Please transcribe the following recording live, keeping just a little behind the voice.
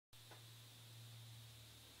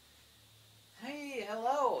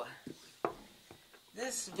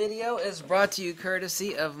This video is brought to you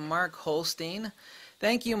courtesy of Marc Holstein.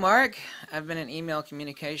 Thank you, Marc. I've been in email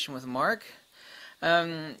communication with Marc.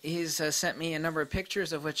 He's sent me a number of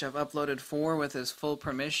pictures, of which I've uploaded 4 with his full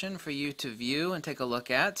permission for you to view and take a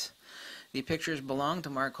look at. The pictures belong to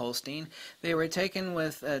Marc Holstein. They were taken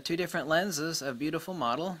with 2 different lenses, a beautiful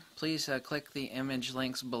model. Please click the image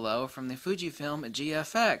links below from the Fujifilm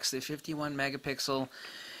GFX, the 51 megapixel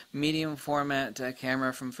medium format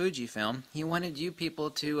camera from Fujifilm. He wanted you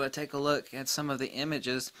people to take a look at some of the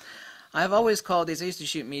images. I've always called these, I used to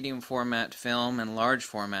shoot medium format film and large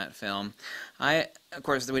format film. Of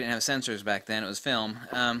course, we didn't have sensors back then, it was film.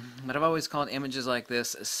 But I've always called images like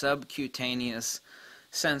this subcutaneous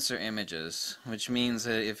sensor images, which means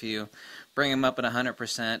that if you bring them up at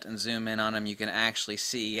 100% and zoom in on them, you can actually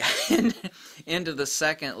see into the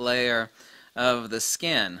second layer of the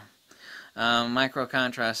skin. Micro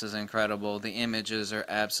contrast is incredible. The images are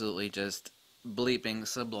absolutely just bleeping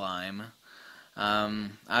sublime.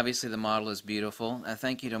 Obviously the model is beautiful.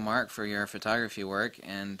 Thank you to Marc for your photography work,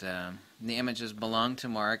 and the images belong to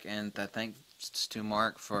Marc, and thanks to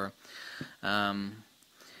Marc for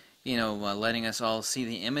letting us all see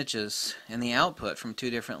the images and the output from 2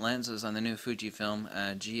 different lenses on the new Fujifilm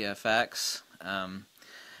GFX.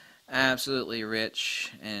 Absolutely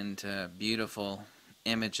rich and beautiful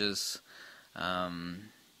images.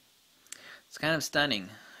 It's kind of stunning.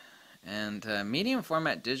 And medium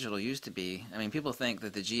format digital used to be, I mean, people think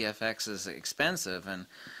that the GFX is expensive, and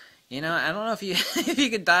I don't know if you if you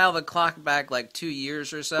could dial the clock back like 2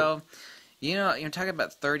 years or so, you're talking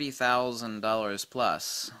about $30,000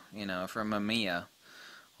 plus, from a Mamiya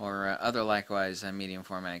or other likewise medium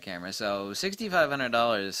format camera. So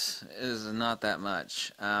 $6,500 is not that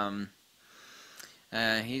much.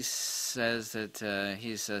 He says that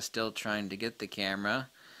he's still trying to get the camera,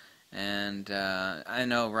 and I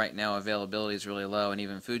know right now availability is really low, and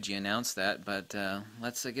even Fuji announced that, but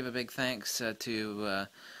let's give a big thanks to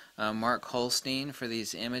Marc Holstein for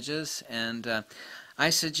these images. And I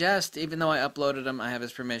suggest, even though I uploaded them, I have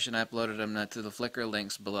his permission, I uploaded them to the Flickr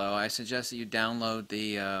links below, I suggest that you download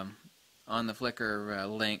the, on the Flickr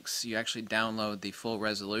links, you actually download the full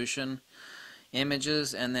resolution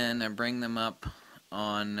images and then bring them up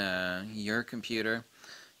on your computer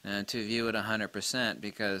to view at 100%,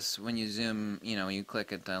 because when you zoom, you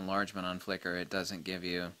click at enlargement on Flickr, it doesn't give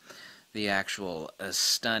you the actual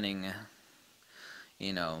stunning,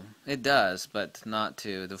 it does, but not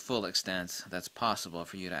to the full extent that's possible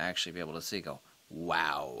for you to actually be able to see, go,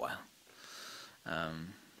 wow.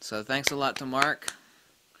 So thanks a lot to Marc,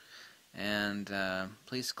 and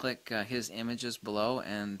please click his images below,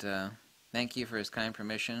 and thank you for his kind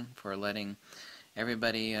permission for letting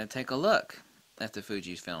everybody take a look at the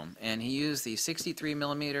Fujifilm. And he used the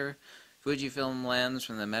 63mm Fujifilm lens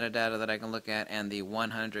from the metadata that I can look at, and the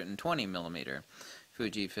 120mm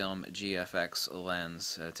Fujifilm GFX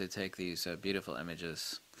lens to take these beautiful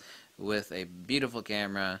images with a beautiful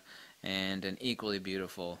camera and an equally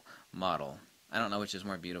beautiful model. I don't know which is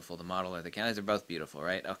more beautiful, the model or the camera. They're both beautiful,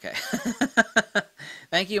 right? Okay.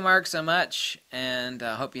 Thank you, Marc, so much, and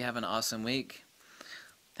I hope you have an awesome week.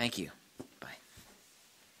 Thank you. Bye.